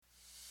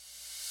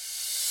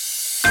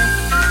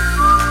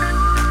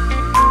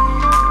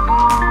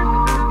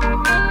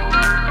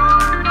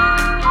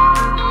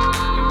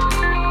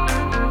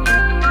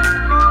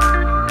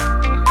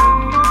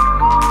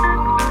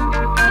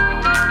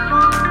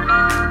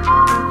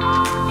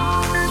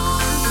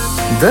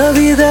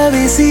दबी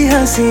दबी सी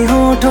हंसी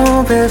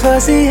होठों पे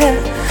फंसी है,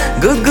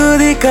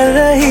 गुदगुदी कर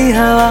रही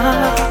हवा।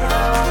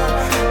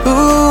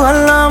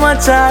 हल्ला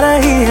मचा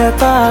रही है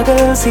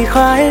पागल सी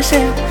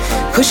ख्वाहिशें,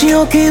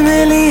 खुशियों की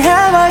मिली है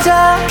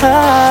वजह।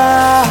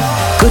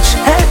 कुछ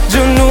है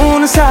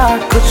जुनून सा,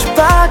 कुछ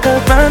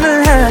पागलपन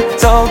है,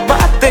 100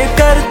 बातें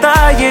करता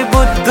ये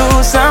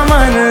बुद्धू सा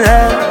मन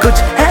है।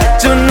 कुछ है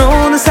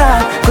जुनून सा,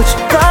 कुछ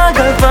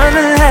पागलपन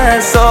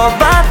है, 100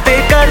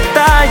 बातें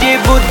करता ये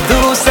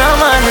बुद्धू सा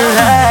मन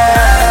है।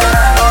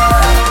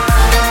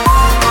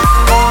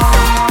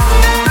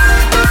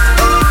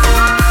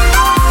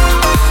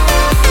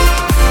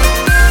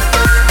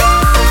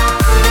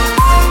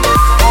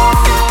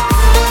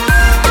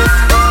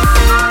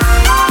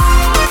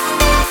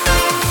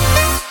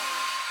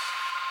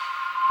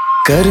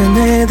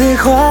 करने दे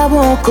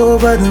ख्वाबों को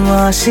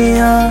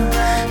बदमाशियां,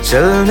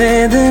 चलने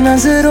दे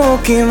नजरों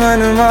की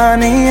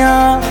मनमानियां,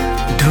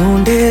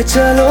 ढूंढे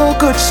चलो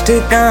कुछ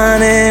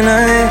ठिकाने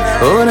नए,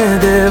 होने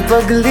दे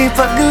पगली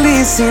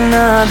पगली सी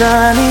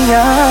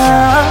नादानियां।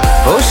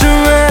 होश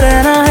में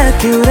रहना है,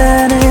 क्यों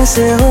रहने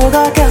से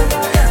होगा क्या,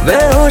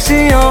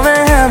 बेहोशियों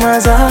में है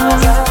मजा।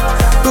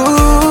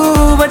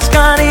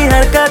 बचकानी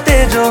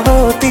हरकतें जो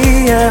होती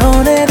है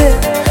होने दे,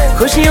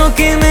 खुशियों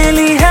की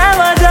मिली है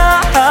वजह।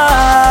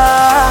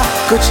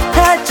 कुछ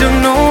है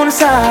जुनून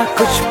सा,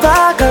 कुछ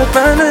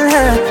पागलपन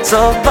है,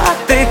 100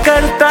 बातें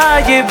करता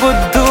ये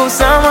बुद्धू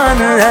सा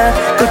मन है।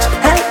 कुछ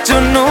है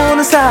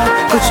जुनून सा,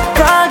 कुछ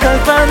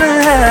पागलपन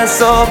है,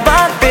 100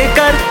 बातें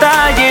करता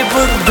ये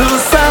बुद्धू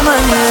सा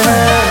मन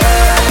है।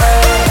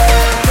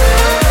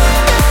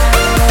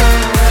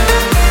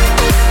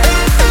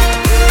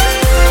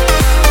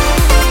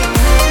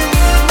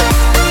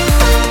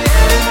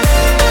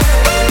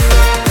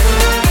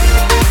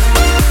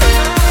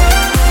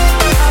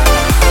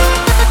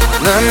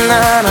 Na na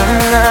na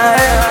na,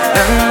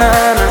 na na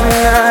na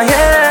na,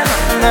 yeah,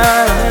 na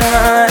na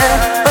na,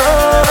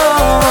 oh,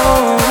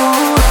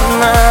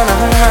 na na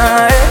na,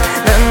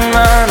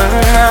 na na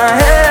na,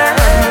 yeah,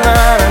 na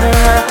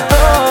na,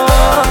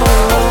 oh।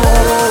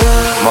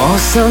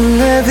 मौसम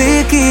ने भी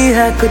की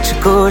है कुछ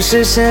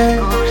कोशिशें,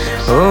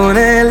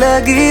 होने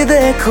लगी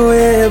देखो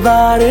ये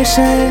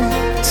बारिशें।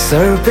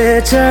 सर पे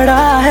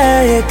चढ़ा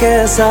है ये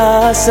कैसा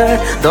असर,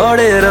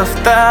 दौड़े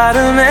रफ्तार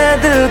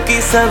में दिल की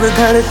सब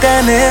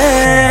धड़कने।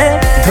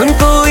 धुन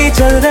कोई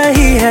चल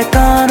रही है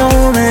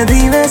कानों में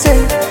धीमे से,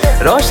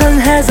 रोशन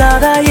है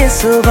ज्यादा ये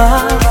सुबह।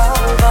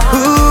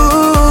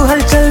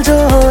 हलचल जो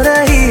हो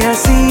रही है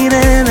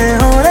सीने में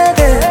होने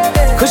दे,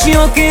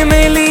 खुशियों की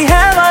मिली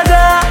है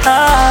वजह।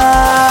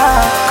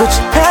 कुछ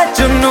है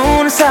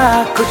जुनून सा,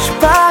 कुछ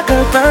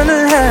पागलपन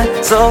है,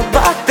 100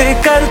 बातें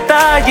करता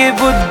ये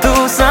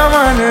बुद्धू सा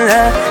मन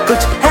है।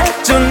 कुछ है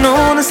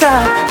जुनून सा,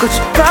 कुछ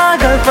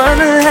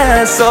पागलपन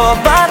है, 100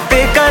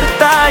 बातें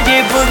करता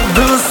ये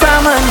बुद्धू सा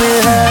मन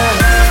है।